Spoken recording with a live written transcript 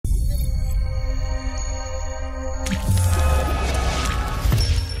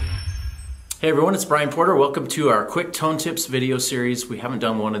Hey everyone, it's Brian Porter. Welcome to our quick tone tips video series. We haven't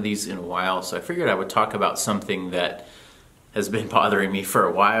done one of these in a while, so I figured I would talk about something that has been bothering me for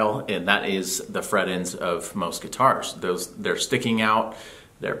a while, and that is the fret ends of most guitars. They're sticking out,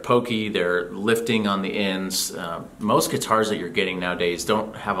 they're pokey, they're lifting on the ends. Most guitars that you're getting nowadays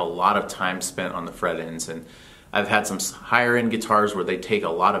don't have a lot of time spent on the fret ends, and I've had some higher end guitars where they take a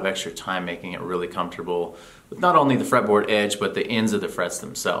lot of extra time making it really comfortable with not only the fretboard edge but the ends of the frets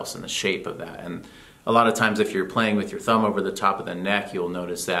themselves and the shape of that. And a lot of times if you're playing with your thumb over the top of the neck, you'll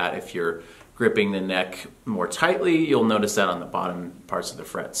notice that. If you're gripping the neck more tightly, you'll notice that on the bottom parts of the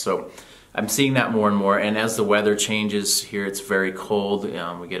frets. So I'm seeing that more and more, and as the weather changes here, it's very cold.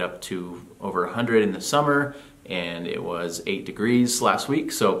 We get up to over 100 in the summer, and it was 8 degrees last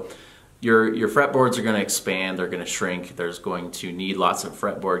week. So your fretboards are going to expand, they're going to shrink, there's going to need lots of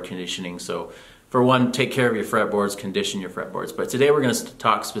fretboard conditioning. So for one, take care of your fretboards, condition your fretboards. But today we're going to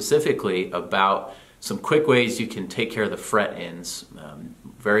talk specifically about some quick ways you can take care of the fret ends.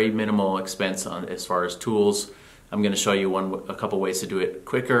 Very minimal expense as far as tools. I'm going to show you a couple ways to do it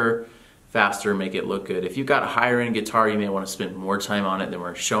quicker, faster, make it look good. If you've got a higher end guitar, you may want to spend more time on it than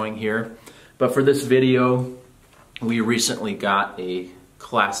we're showing here. But for this video, we recently got a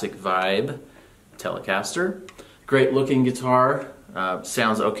Classic Vibe Telecaster. Great looking guitar,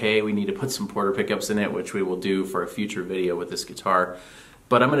 sounds okay. We need to put some Porter pickups in it, which we will do for a future video with this guitar.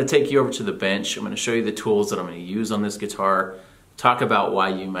 But I'm going to take you over to the bench. I'm going to show you the tools that I'm going to use on this guitar, talk about why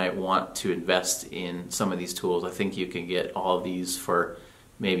you might want to invest in some of these tools. I think you can get all of these for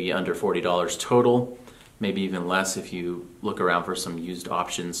maybe under $40 total, maybe even less if you look around for some used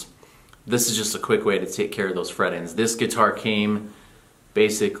options. This is just a quick way to take care of those fret ends. This guitar came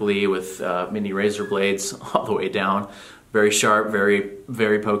basically with mini razor blades all the way down. Very sharp,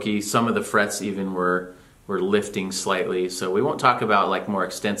 very pokey. Some of the frets even were lifting slightly. So we won't talk about like more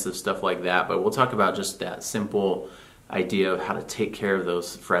extensive stuff like that, but we'll talk about just that simple idea of how to take care of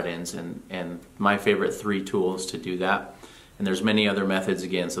those fret ends, and my favorite 3 tools to do that. And there's many other methods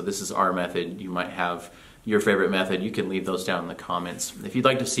again, so this is our method. You might have your favorite method. You can leave those down in the comments. If you'd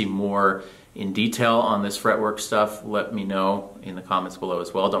like to see more in detail on this fretwork stuff, let me know in the comments below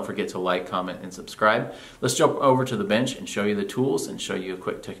as well. Don't forget to like, comment, and subscribe. Let's jump over to the bench and show you the tools and show you a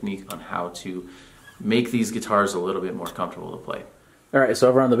quick technique on how to make these guitars a little bit more comfortable to play. Alright, so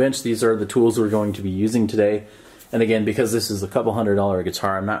over on the bench, these are the tools we're going to be using today. And again, because this is a couple $100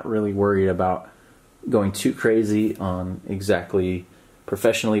 guitar, I'm not really worried about going too crazy on exactly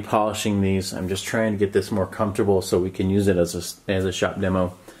professionally polishing these. I'm just trying to get this more comfortable so we can use it as a shop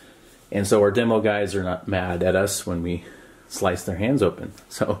demo. And so our demo guys are not mad at us when we slice their hands open.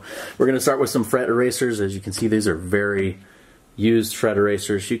 So we're going to start with some fret erasers. As you can see, these are very used fret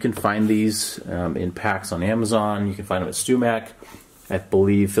erasers. You can find these in packs on Amazon. You can find them at StewMac, I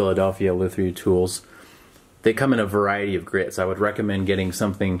believe Philadelphia, Lithia Tools. They come in a variety of grits. I would recommend getting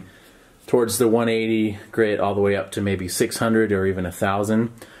something towards the 180 grit all the way up to maybe 600 or even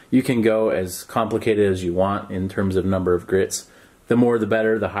 1000. You can go as complicated as you want in terms of number of grits. The more the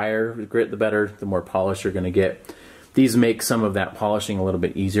better, the higher grit the better, the more polish you're going to get. These make some of that polishing a little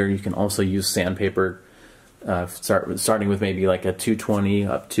bit easier. You can also use sandpaper, starting with maybe like a 220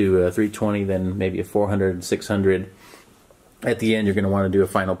 up to a 320, then maybe a 400, 600. At the end, you're going to want to do a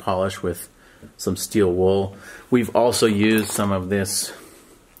final polish with some steel wool. We've also used some of this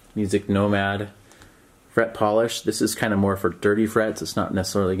Music Nomad fret polish. This is kind of more for dirty frets. It's not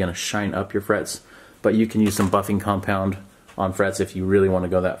necessarily going to shine up your frets, but you can use some buffing compound on frets if you really want to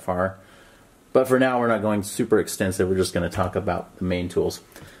go that far. But for now, we're not going super extensive. We're just going to talk about the main tools.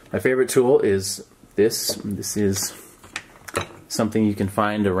 My favorite tool is this. This is something you can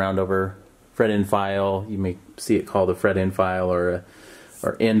find around over fret end file. You may see it called a fret end file or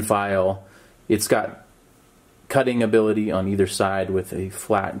end file. It's got cutting ability on either side with a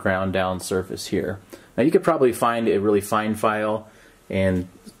flat ground down surface here. Now you could probably find a really fine file and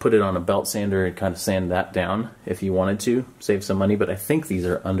put it on a belt sander and kind of sand that down if you wanted to, save some money, but I think these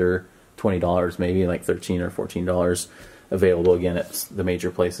are under $20, maybe like $13 or $14 available again at the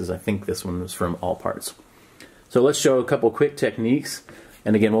major places. I think this one was from All Parts. So let's show a couple quick techniques,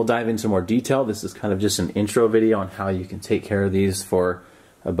 and again we'll dive into more detail. This is kind of just an intro video on how you can take care of these for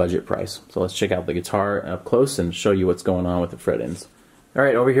a budget price. So let's check out the guitar up close and show you what's going on with the fret ends.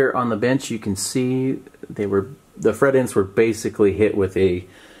 Alright, over here on the bench you can see the fret ends were basically hit with a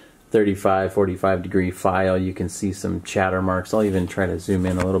 35, 45 degree file. You can see some chatter marks. I'll even try to zoom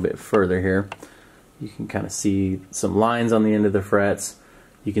in a little bit further here. You can kind of see some lines on the end of the frets.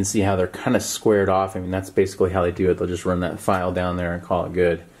 You can see how they're kind of squared off. I mean, that's basically how they do it. They'll just run that file down there and call it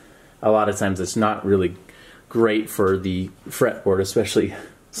good. A lot of times it's not really great for the fretboard, especially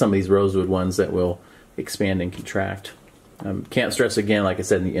some of these rosewood ones that will expand and contract. Can't stress again, like I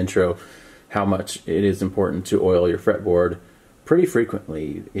said in the intro, how much it is important to oil your fretboard pretty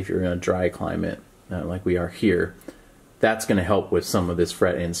frequently if you're in a dry climate like we are here. That's going to help with some of this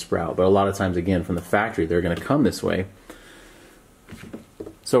fret end sprout, but a lot of times, again, from the factory, they're going to come this way.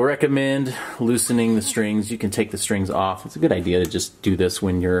 So recommend loosening the strings. You can take the strings off. It's a good idea to just do this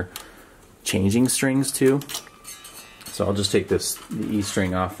when you're changing strings too. So I'll just take the E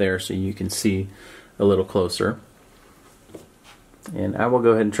string off there so you can see a little closer. And I will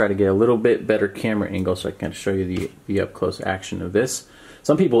go ahead and try to get a little bit better camera angle so I can show you the up close action of this.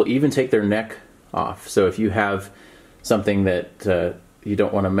 Some people even take their neck off. So if you have something that you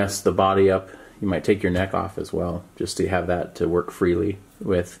don't want to mess the body up, you might take your neck off as well, just to have that to work freely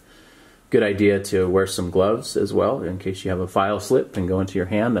with. Good idea to wear some gloves as well in case you have a file slip and go into your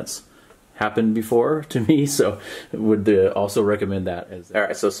hand. That's happened before to me, so would also recommend that.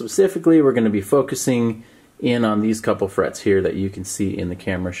 Alright, so specifically we're going to be focusing in on these couple frets here that you can see in the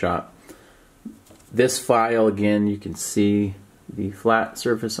camera shot. This file, again, you can see the flat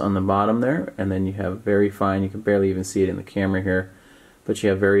surface on the bottom there, and then you have very fine, you can barely even see it in the camera here, but you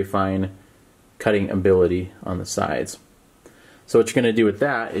have very fine cutting ability on the sides. So what you're going to do with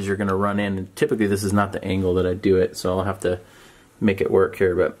that is you're going to run in, and typically this is not the angle that I do it, so I'll have to make it work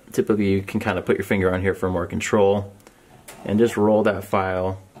here, but typically you can kind of put your finger on here for more control and just roll that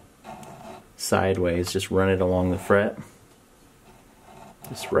file sideways, just run it along the fret,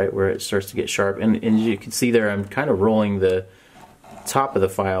 just right where it starts to get sharp, and you can see there I'm kind of rolling the top of the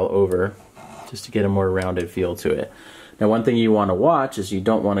file over just to get a more rounded feel to it. Now one thing you want to watch is you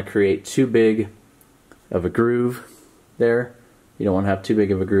don't want to create too big of a groove there. You don't want to have too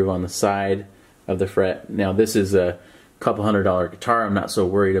big of a groove on the side of the fret. Now this is a couple $100 guitar. I'm not so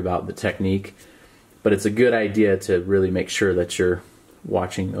worried about the technique, but it's a good idea to really make sure that you're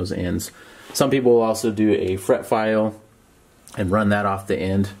watching those ends. Some people will also do a fret file and run that off the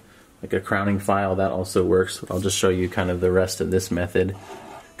end, like a crowning file. That also works. I'll just show you kind of the rest of this method.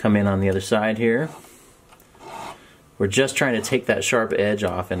 Come in on the other side here. We're just trying to take that sharp edge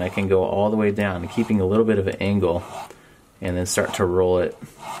off, and I can go all the way down, keeping a little bit of an angle, and then start to roll it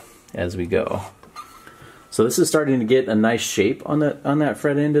as we go. So this is starting to get a nice shape on that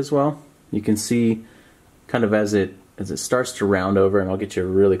fret end as well. You can see kind of as it starts to round over, and I'll get you a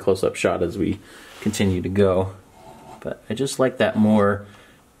really close-up shot as we continue to go. But I just like that more.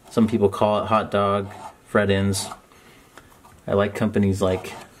 Some people call it hot dog fret ends. I like companies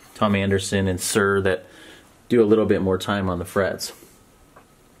like Tom Anderson and Sir that do a little bit more time on the frets.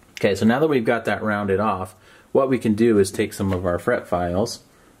 Okay, so now that we've got that rounded off, what we can do is take some of our fret files,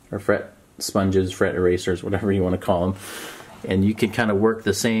 or fret sponges, fret erasers, whatever you want to call them, and you can kind of work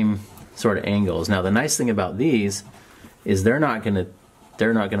the same sort of angles. Now the nice thing about these is they're not gonna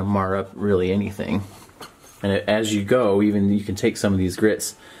mar up really anything. And as you go, even you can take some of these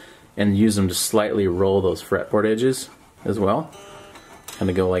grits and use them to slightly roll those fretboard edges as well. Kind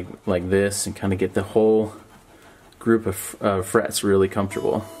of go like this and kind of get the whole group of frets really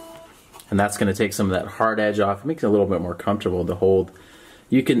comfortable. And that's going to take some of that hard edge off. It makes it a little bit more comfortable to hold.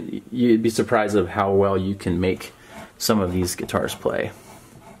 You'd be surprised of how well you can make some of these guitars play.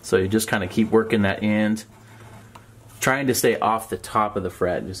 So you just kind of keep working that end, trying to stay off the top of the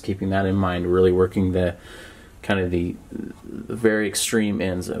fret, just keeping that in mind, really working the kind of the very extreme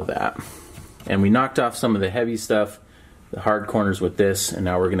ends of that. And we knocked off some of the heavy stuff, the hard corners with this, and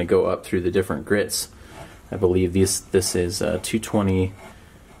now we're going to go up through the different grits. I believe this is 220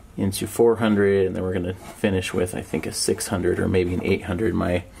 into 400, and then we're going to finish with, I think, a 600 or maybe an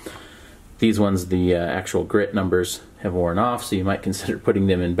 800. These ones, the actual grit numbers have worn off, so you might consider putting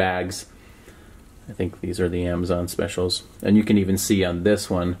them in bags. I think these are the Amazon specials. And you can even see on this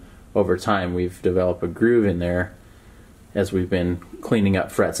one, over time, we've developed a groove in there as we've been cleaning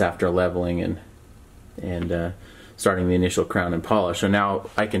up frets after leveling and starting the initial crown and polish. So now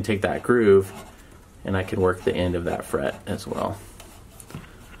I can take that groove and I can work the end of that fret as well.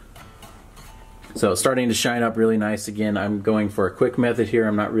 So it's starting to shine up really nice. Again, I'm going for a quick method here.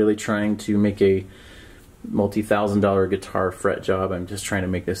 I'm not really trying to make a multi-$1,000 guitar fret job. I'm just trying to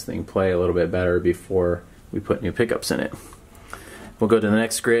make this thing play a little bit better before we put new pickups in it. We'll go to the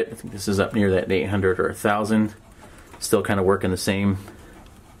next grit. I think this is up near that 800 or 1,000. Still kind of working the same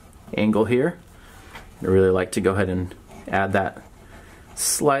angle here. I really like to go ahead and add that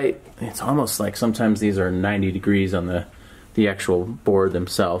slight, it's almost like sometimes these are 90 degrees on the actual board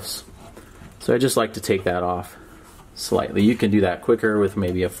themselves. So I just like to take that off slightly. You can do that quicker with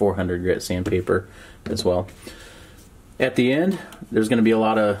maybe a 400 grit sandpaper as well. At the end, there's going to be a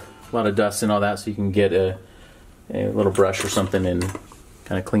lot of dust and all that, so you can get a little brush or something and kind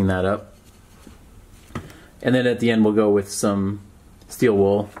kind of clean that up. And then at the end we'll go with some steel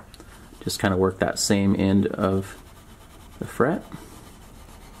wool, just kind of work that same end of the fret.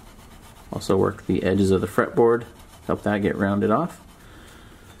 Also work the edges of the fretboard, help that get rounded off.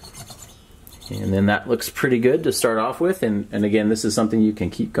 And then that looks pretty good to start off with, and again, this is something you can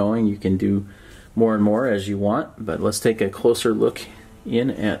keep going. You can do more and more as you want, but let's take a closer look in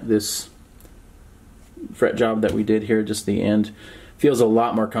at this fret job that we did here. Just the end feels a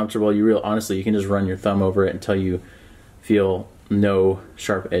lot more comfortable. Honestly, you can just run your thumb over it until you feel no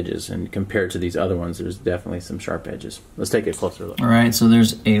sharp edges, and compared to these other ones, there's definitely some sharp edges. Let's take a closer look. All right, so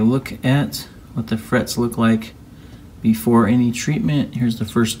there's a look at what the frets look like before any treatment. Here's the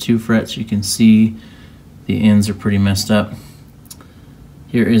first 2 frets. You can see the ends are pretty messed up.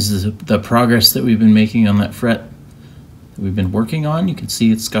 Here is the progress that we've been making on that fret that we've been working on. You can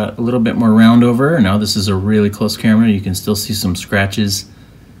see it's got a little bit more round over. Now this is a really close camera. You can still see some scratches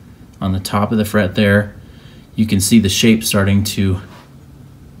on the top of the fret there. You can see the shape starting to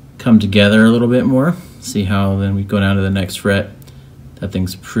come together a little bit more. See how then we go down to the next fret. That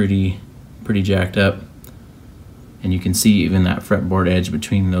thing's pretty jacked up. And you can see even that fretboard edge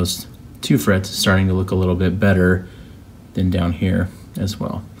between those 2 frets is starting to look a little bit better than down here as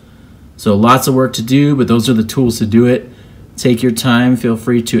well. So lots of work to do, but those are the tools to do it. Take your time. Feel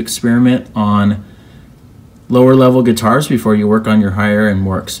free to experiment on lower level guitars before you work on your higher and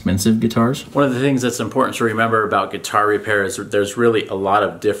more expensive guitars. One of the things that's important to remember about guitar repair is there's really a lot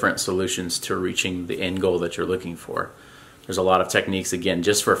of different solutions to reaching the end goal that you're looking for. There's a lot of techniques, again,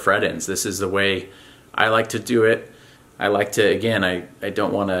 just for fret ends. This is the way I like to do it. I like to, again, I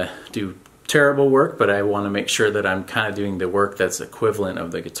don't want to do terrible work, but I want to make sure that I'm kind of doing the work that's equivalent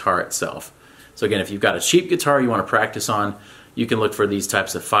of the guitar itself. So again, if you've got a cheap guitar you want to practice on, you can look for these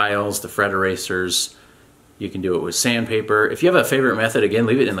types of files, the fret erasers. You can do it with sandpaper. If you have a favorite method, again,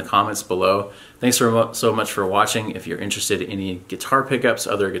 leave it in the comments below. Thanks so much for watching. If you're interested in any guitar pickups,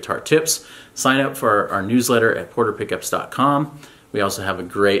 other guitar tips, sign up for our newsletter at porterpickups.com. We also have a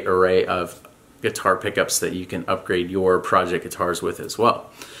great array of guitar pickups that you can upgrade your project guitars with as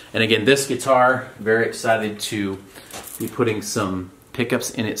well. And again, this guitar, very excited to be putting some pickups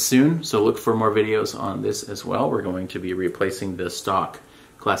in it soon, so look for more videos on this as well. We're going to be replacing the stock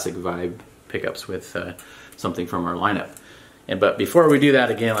classic vibe pickups with something from our lineup. But before we do that,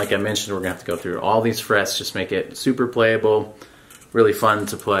 again, like I mentioned, we're gonna have to go through all these frets, just make it super playable, really fun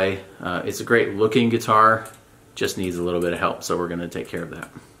to play. It's a great looking guitar, just needs a little bit of help, so we're gonna take care of that.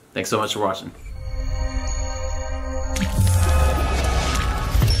 Thanks so much for watching.